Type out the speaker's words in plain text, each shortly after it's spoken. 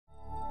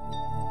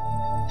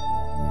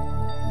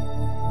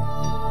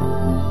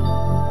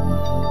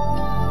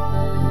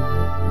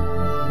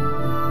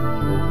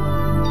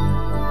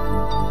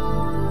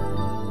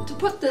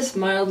us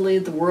mildly,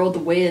 the world the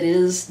way it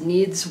is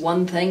needs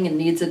one thing and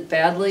needs it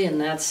badly, and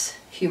that's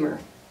humor.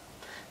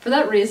 For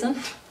that reason,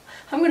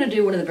 I'm going to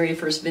do one of the very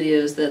first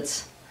videos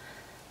that's,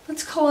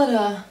 let's call it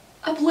a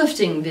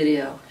uplifting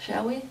video,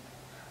 shall we?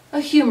 A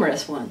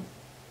humorous one.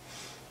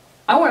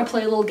 I want to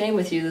play a little game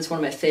with you that's one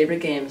of my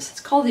favorite games. It's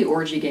called the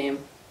Orgy Game.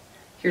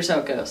 Here's how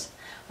it goes.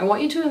 I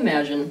want you to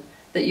imagine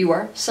that you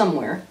are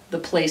somewhere, the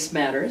place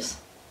matters,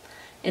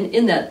 and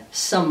in that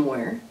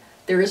somewhere,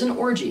 there is an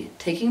orgy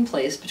taking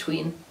place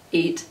between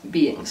 8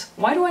 beings.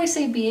 Why do I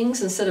say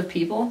beings instead of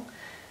people?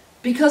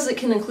 Because it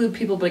can include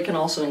people, but it can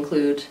also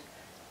include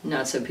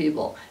not so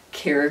people.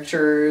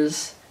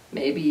 Characters,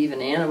 maybe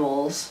even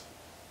animals,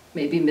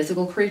 maybe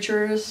mythical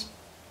creatures.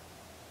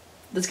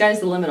 The sky's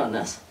the limit on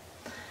this.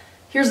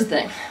 Here's the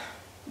thing.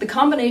 The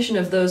combination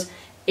of those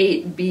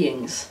 8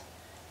 beings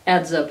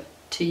adds up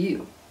to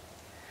you.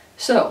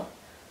 So,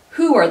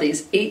 who are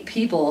these 8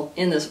 people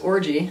in this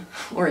orgy,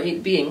 or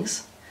 8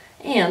 beings,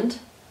 and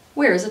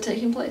where is it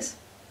taking place?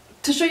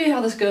 To show you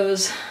how this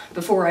goes,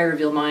 before I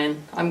reveal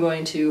mine, I'm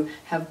going to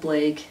have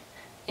Blake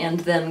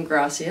and then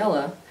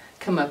Graciela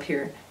come up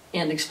here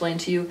and explain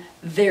to you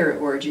their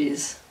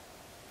orgies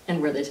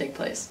and where they take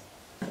place.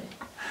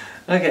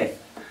 Okay,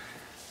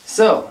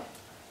 so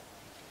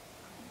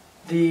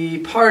the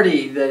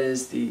party that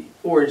is the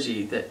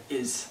orgy that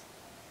is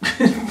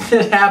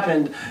that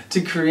happened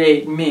to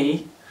create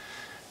me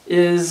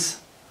is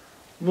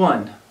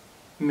 1.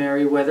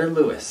 Meriwether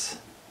Lewis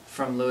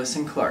from Lewis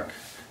and Clark,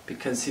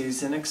 because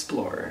he's an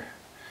explorer.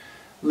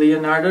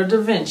 Leonardo da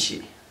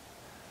Vinci,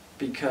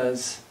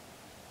 because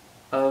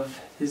of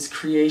his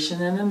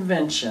creation and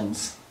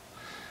inventions.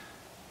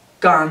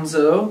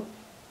 Gonzo.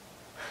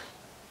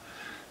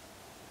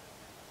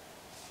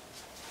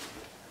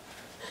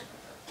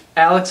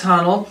 Alex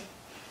Honnold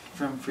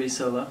from Free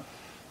Solo.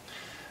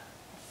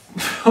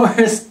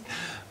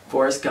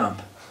 Forrest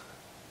Gump.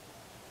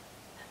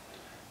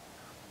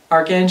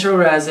 Archangel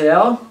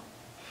Raziel.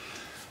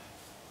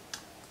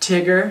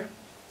 Tigger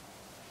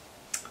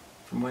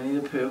from Winnie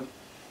the Pooh.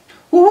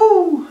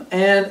 Woohoo!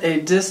 And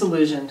a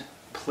disillusioned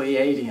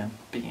Pleiadian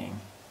being.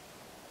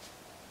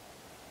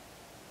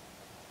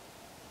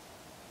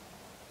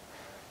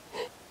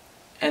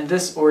 And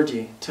this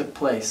orgy took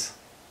place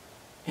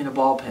in a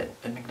ball pit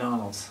at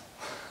McDonald's.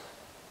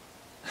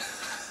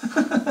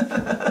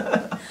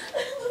 Hi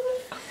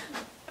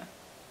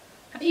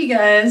you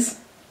guys,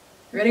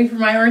 ready for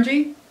my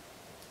orgy?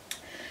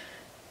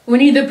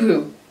 Winnie the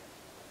Pooh.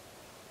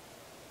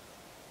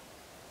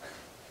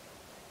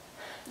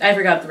 I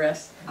forgot the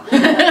rest.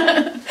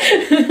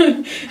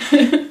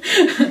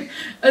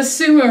 A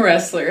sumo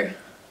wrestler.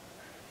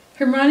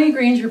 Hermione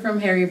Granger from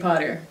Harry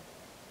Potter.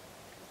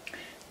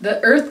 The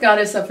Earth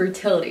Goddess of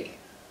Fertility.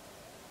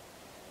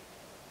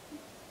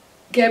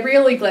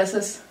 Gabrielle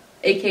Iglesias,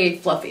 aka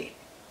Fluffy.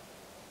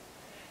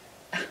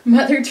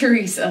 Mother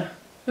Teresa.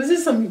 This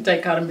is some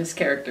dichotomous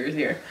characters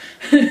here.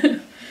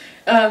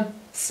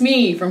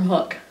 Smee from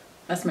Hook.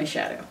 That's my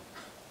shadow.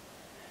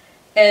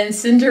 And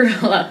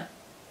Cinderella.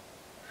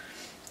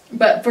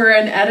 But for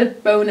an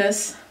added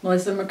bonus,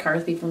 Melissa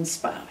McCarthy from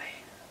Spy.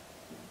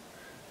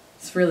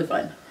 It's really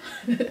fun.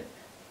 And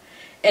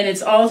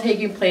it's all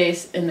taking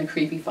place in the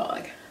creepy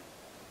fog.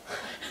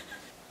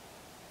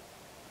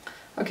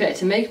 Okay,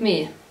 to make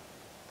me,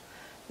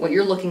 what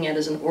you're looking at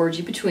is an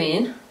orgy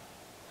between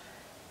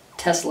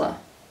Tesla,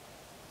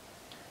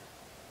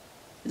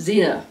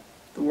 Xena,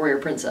 the warrior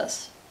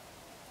princess,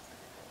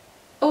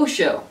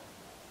 Osho,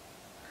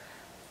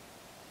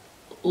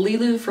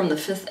 Lilu from The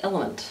Fifth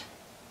Element,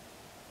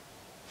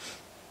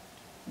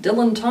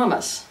 Dylan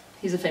Thomas,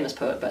 he's a famous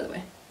poet by the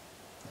way,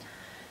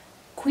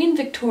 Queen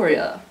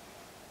Victoria,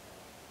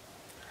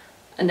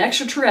 an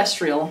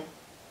extraterrestrial,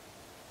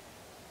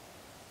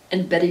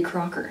 and Betty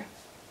Crocker.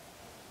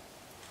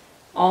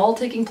 All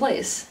taking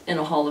place in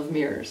a hall of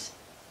mirrors.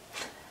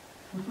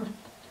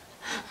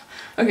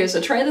 Okay, so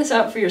try this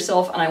out for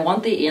yourself, and I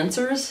want the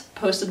answers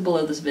posted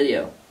below this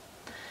video.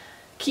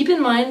 Keep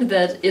in mind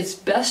that it's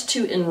best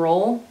to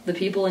enroll the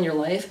people in your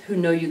life who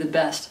know you the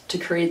best to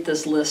create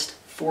this list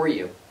for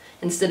you,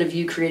 instead of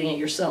you creating it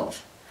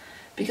yourself.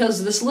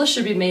 Because this list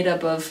should be made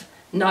up of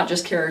not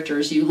just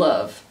characters you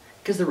love,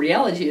 because the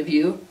reality of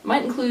you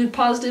might include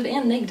positive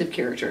and negative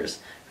characters.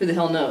 Who the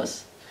hell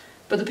knows?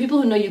 But the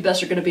people who know you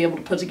best are going to be able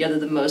to put together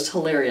the most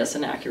hilarious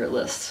and accurate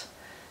lists.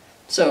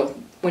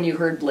 So, when you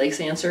heard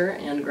Blake's answer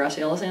and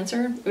Graciela's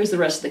answer, it was the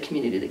rest of the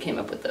community that came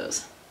up with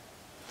those.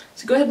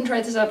 So go ahead and try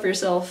this out for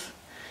yourself.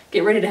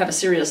 Get ready to have a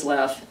serious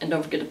laugh, and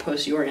don't forget to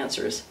post your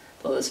answers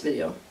below this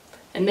video.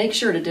 And make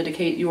sure to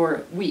dedicate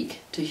your week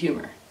to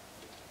humor.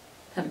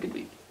 Have a good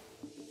week.